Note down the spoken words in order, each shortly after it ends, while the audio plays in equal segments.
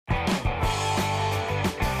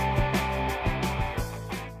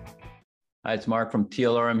Hi, it's Mark from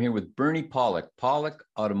TLR. I'm here with Bernie Pollock, Pollock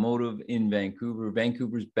Automotive in Vancouver,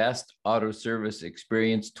 Vancouver's best auto service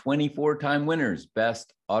experience, 24-time winners,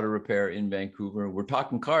 best auto repair in Vancouver. We're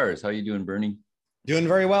talking cars. How you doing, Bernie? Doing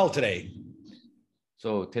very well today.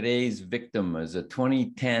 So today's victim is a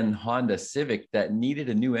 2010 Honda Civic that needed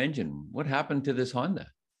a new engine. What happened to this Honda?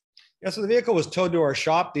 Yeah, so the vehicle was towed to our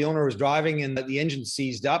shop. The owner was driving and the engine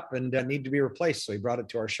seized up and needed to be replaced. So he brought it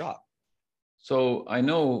to our shop. So I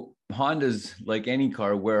know Hondas, like any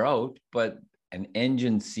car, wear out, but an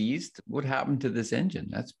engine seized. What happened to this engine?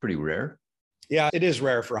 That's pretty rare. Yeah, it is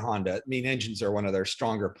rare for Honda. I mean, engines are one of their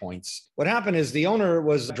stronger points. What happened is the owner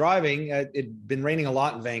was driving. It'd been raining a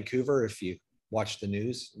lot in Vancouver. If you watch the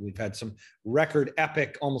news, we've had some record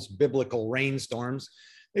epic, almost biblical rainstorms.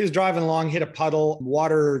 He was driving along, hit a puddle,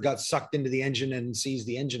 water got sucked into the engine and seized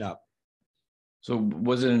the engine up. So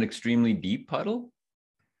was it an extremely deep puddle?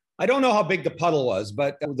 I don't know how big the puddle was,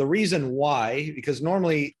 but the reason why, because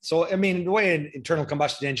normally, the way an internal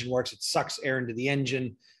combustion engine works, it sucks air into the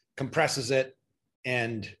engine, compresses it,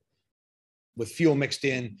 and with fuel mixed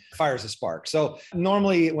in, fires a spark. So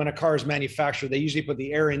normally when a car is manufactured, they usually put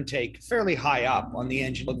the air intake fairly high up on the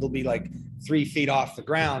engine. They'll be like 3 feet off the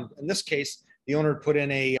ground. In this case, the owner put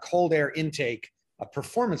in a cold air intake, a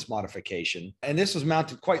performance modification. And this was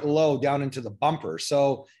mounted quite low down into the bumper.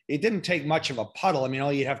 So it didn't take much of a puddle. I mean,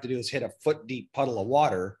 all you have to do is hit a foot deep puddle of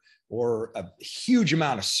water or a huge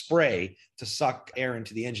amount of spray to suck air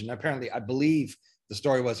into the engine. Apparently, I believe the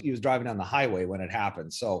story was he was driving down the highway when it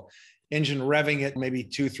happened. So engine revving at maybe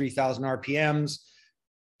 3,000 RPMs,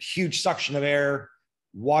 huge suction of air,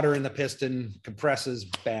 water in the piston, compresses,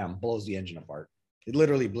 bam, blows the engine apart. It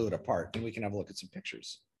literally blew it apart. And we can have a look at some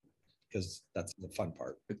pictures, because that's the fun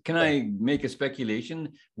part. Can I make a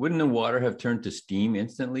speculation? Wouldn't the water have turned to steam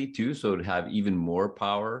instantly too, so it'd have even more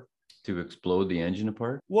power to explode the engine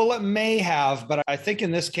apart? Well, it may have, but I think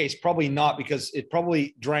in this case, probably not, because it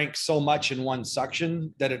probably drank so much in one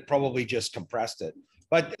suction that it probably just compressed it.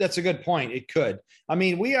 But that's a good point. It could. I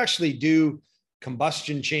mean, we actually do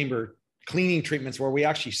combustion chamber cleaning treatments where we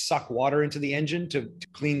actually suck water into the engine to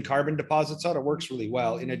clean carbon deposits out. It works really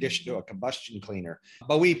well in addition to a combustion cleaner.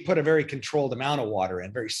 But we put a very controlled amount of water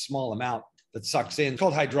in, very small amount that sucks in. It's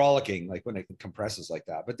called hydraulicking, like when it compresses like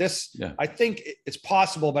that. But this, yeah. I think it's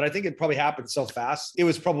possible, but I think it probably happened so fast. It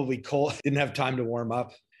was probably cold, didn't have time to warm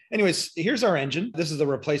up. Anyways, here's our engine. This is the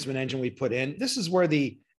replacement engine we put in. This is where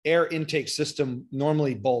the air intake system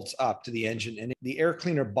normally bolts up to the engine, and the air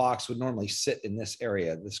cleaner box would normally sit in this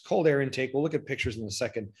area. This cold air intake, we'll look at pictures in a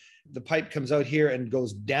second. The pipe comes out here and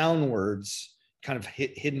goes downwards, kind of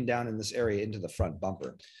hidden down in this area into the front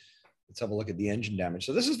bumper. Let's have a look at the engine damage.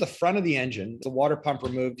 So this is the front of the engine, the water pump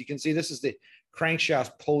removed. You can see this is the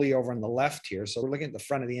crankshaft pulley over on the left here. So we're looking at the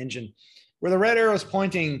front of the engine. Where the red arrow is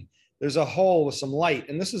pointing, there's a hole with some light,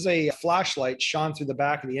 and this is a flashlight shone through the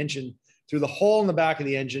back of the engine, through the hole in the back of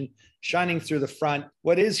the engine, shining through the front.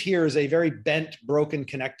 What is here is a very bent, broken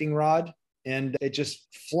connecting rod, and it just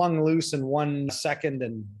flung loose in 1 second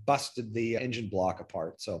and busted the engine block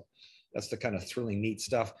apart. So that's the kind of thrilling, neat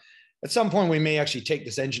stuff. At some point, we may actually take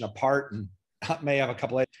this engine apart, and may have a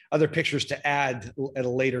couple of other pictures to add at a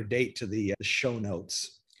later date to the show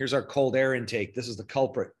notes. Here's our cold air intake. This is the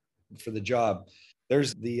culprit for the job.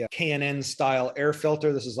 There's the K&N style air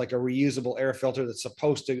filter. This is like a reusable air filter that's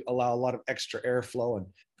supposed to allow a lot of extra airflow and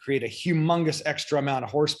create a humongous extra amount of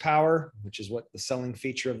horsepower, which is what the selling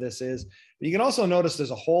feature of this is. But you can also notice there's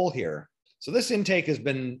a hole here. So this intake has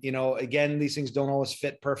been, again, these things don't always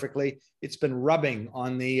fit perfectly. It's been rubbing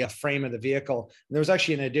on the frame of the vehicle. And there was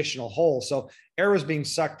actually an additional hole. So air was being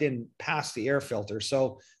sucked in past the air filter.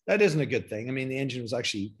 So that isn't a good thing. I mean, the engine was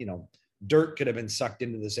actually, dirt could have been sucked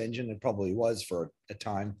into this engine. It probably was for a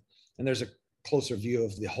time. And there's a closer view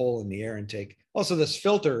of the hole in the air intake. Also, this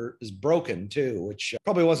filter is broken too, which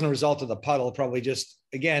probably wasn't a result of the puddle. Probably just,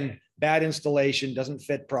 again, bad installation, doesn't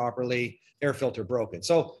fit properly, air filter broken.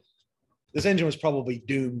 So this engine was probably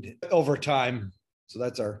doomed over time. So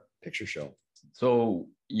that's our picture show. So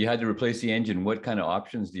you had to replace the engine. What kind of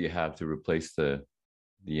options do you have to replace the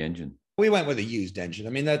engine? We went with a used engine.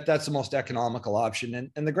 I mean, that's the most economical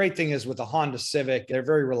option. And the great thing is with the Honda Civic, they're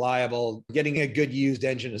very reliable. Getting a good used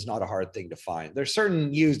engine is not a hard thing to find. There's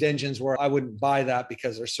certain used engines where I wouldn't buy that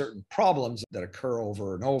because there's certain problems that occur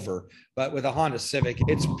over and over. But with a Honda Civic,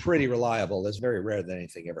 it's pretty reliable. It's very rare that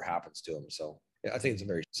anything ever happens to them. So I think it's a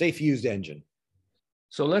very safe used engine.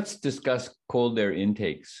 So let's discuss cold air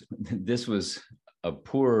intakes. This was a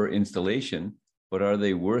poor installation, but are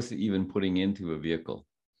they worth even putting into a vehicle?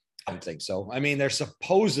 don't think so. I mean, they're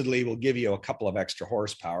supposedly will give you a couple of extra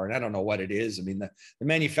horsepower, and I don't know what it is. I mean, the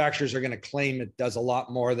manufacturers are going to claim it does a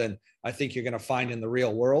lot more than I think you're going to find in the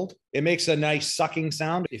real world. It makes a nice sucking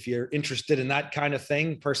sound. If you're interested in that kind of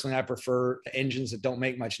thing, personally, I prefer engines that don't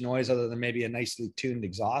make much noise other than maybe a nicely tuned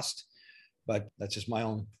exhaust, but that's just my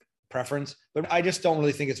own preference. But I just don't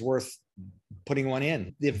really think it's worth putting one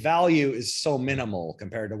in. The value is so minimal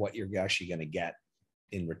compared to what you're actually going to get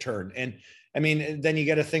in return. And I mean, then you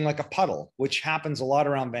get a thing like a puddle, which happens a lot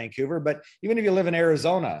around Vancouver. But even if you live in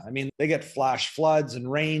Arizona, I mean, they get flash floods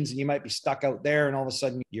and rains, and you might be stuck out there, and all of a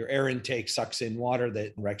sudden your air intake sucks in water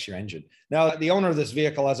that wrecks your engine. Now, the owner of this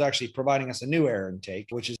vehicle is actually providing us a new air intake,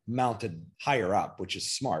 which is mounted higher up, which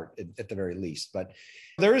is smart at the very least. But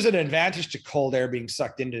there is an advantage to cold air being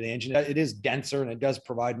sucked into the engine. It is denser and it does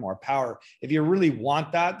provide more power. If you really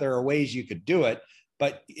want that, there are ways you could do it,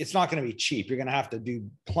 but it's not going to be cheap. You're going to have to do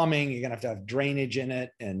plumbing. You're going to have drainage in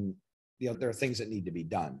it. And, there are things that need to be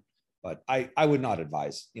done, but I would not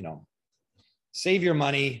advise, save your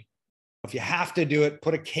money. If you have to do it,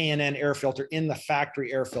 put a K&N air filter in the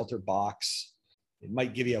factory air filter box. It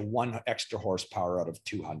might give you a 1 extra horsepower out of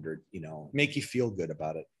 200, make you feel good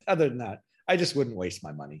about it. Other than that, I just wouldn't waste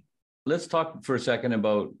my money. Let's talk for a second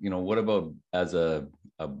about, what about as a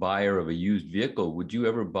buyer of a used vehicle? Would you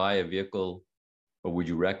ever buy a vehicle, or would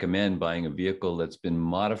you recommend buying a vehicle that's been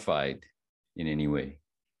modified in any way?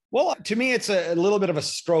 Well, to me, it's a little bit of a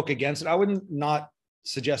stroke against it. I wouldn't not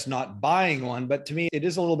suggest not buying one, but to me, it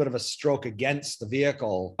is a little bit of a stroke against the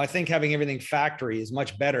vehicle. I think having everything factory is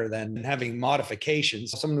much better than having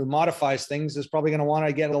modifications. Someone who modifies things is probably going to want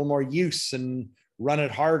to get a little more use and run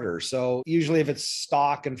it harder. So usually if it's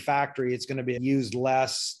stock and factory, it's going to be used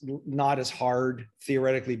less, not as hard,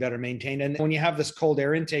 theoretically better maintained. And when you have this cold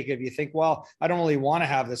air intake, if you think, well, I don't really want to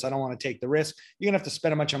have this, I don't want to take the risk, you're going to have to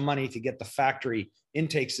spend a bunch of money to get the factory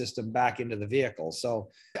intake system back into the vehicle.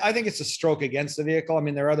 So I think it's a stroke against the vehicle. I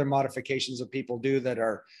mean, there are other modifications that people do that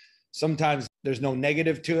are sometimes there's no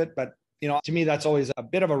negative to it, but to me, that's always a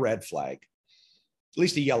bit of a red flag, at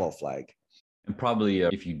least a yellow flag. And probably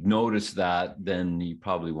if you notice that, then you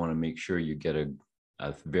probably want to make sure you get a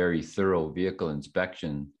very thorough vehicle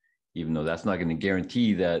inspection, even though that's not going to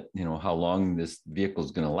guarantee that, how long this vehicle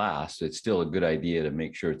is going to last. It's still a good idea to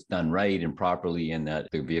make sure it's done right and properly and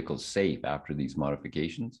that the vehicle's safe after these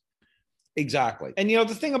modifications. Exactly. And, the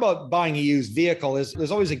thing about buying a used vehicle is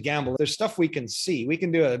there's always a gamble. There's stuff we can see. We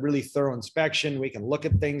can do a really thorough inspection. We can look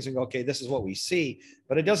at things and go, okay, this is what we see.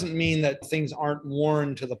 But it doesn't mean that things aren't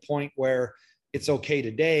worn to the point where it's okay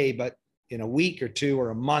today, but in a week or two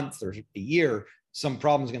or a month or a year, some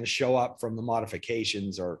problem is going to show up from the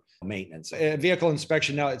modifications or maintenance. A vehicle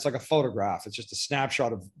inspection now, it's like a photograph. It's just a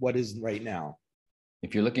snapshot of what is right now.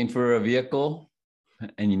 If you're looking for a vehicle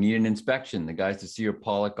and you need an inspection, the guys to see are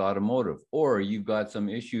Pollock Automotive, or you've got some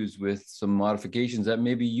issues with some modifications that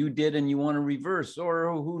maybe you did and you want to reverse, or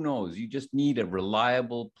who knows, you just need a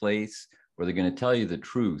reliable place where they're going to tell you the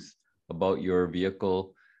truth about your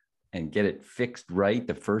vehicle and get it fixed right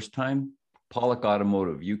the first time. Pollock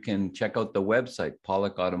Automotive. You can check out the website,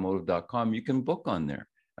 pollockautomotive.com. You can book on there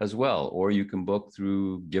as well, or you can book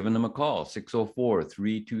through giving them a call,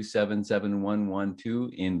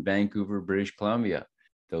 604-327-7112 in Vancouver, British Columbia.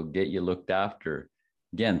 They'll get you looked after.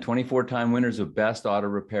 Again, 24-time winners of Best Auto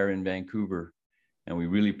Repair in Vancouver. And we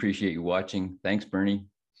really appreciate you watching. Thanks, Bernie.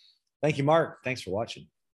 Thank you, Mark. Thanks for watching.